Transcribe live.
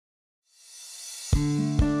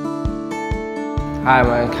Hi,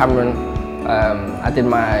 I'm Cameron. I did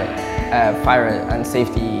my fire and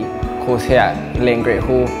safety course here at Lane Great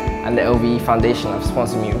Hall, and the LVE Foundation have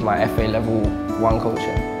sponsored me with my FA Level 1 coaching.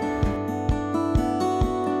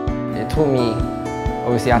 It taught me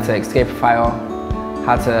obviously how to escape a fire,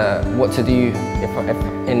 what to do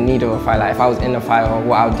if in need of a fire, like if I was in a fire,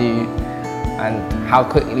 what I'll do, and how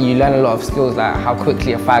quickly you learn a lot of skills, like how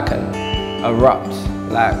quickly a fire can erupt.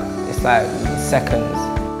 Like it's like seconds.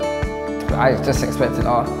 I just expected,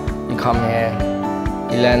 you come here,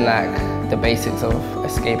 you learn like the basics of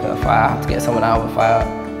escaping a fire, how to get someone out of a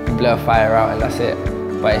fire, you blow a fire out and that's it.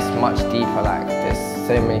 But it's much deeper, like there's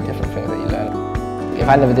so many different things that you learn. If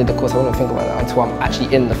I never did the course, I wouldn't think about that until I'm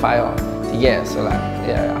actually in the fire to get it. So like,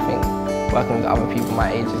 yeah, I think working with other people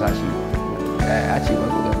my age is actually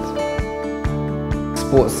working good.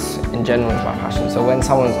 Sports in general is my passion. So when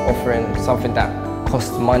someone's offering something that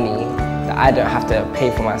costs money, that I don't have to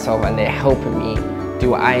pay for myself, and they're helping me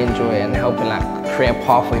do what I enjoy and helping like create a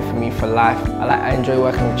pathway for me for life. I enjoy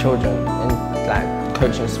working with children and like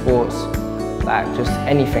coaching sports, like just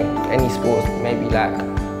anything, any sports, maybe like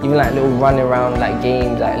even like little running around like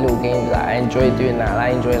games, like little games. Like I enjoy doing that. I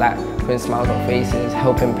enjoy like putting smiles on faces,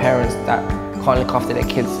 helping parents that can't look after their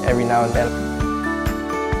kids every now and then.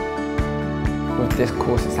 With this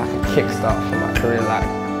course, it's like a kickstart for my career. Like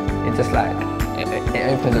it just like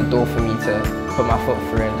it opens a door for me to put my foot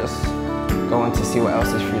through and just go on to see what else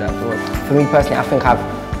is through that door. For me personally, I think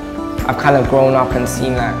I've kind of grown up and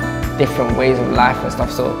seen like different ways of life and stuff.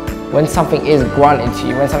 So when something is granted to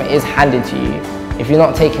you, when something is handed to you, if you're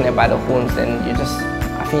not taking it by the horns, then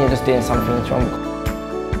I think you're just doing something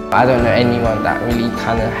wrong. I don't know anyone that really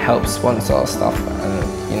kind of helps sponsor stuff,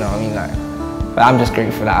 and you know what I mean, like. But I'm just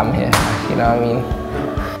grateful that I'm here. You know what I mean.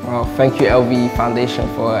 Well, thank you LVE Foundation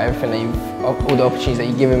for everything that all the opportunities that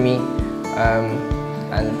you've given me,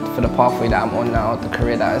 and for the pathway that I'm on now, the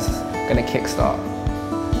career that is going to kickstart.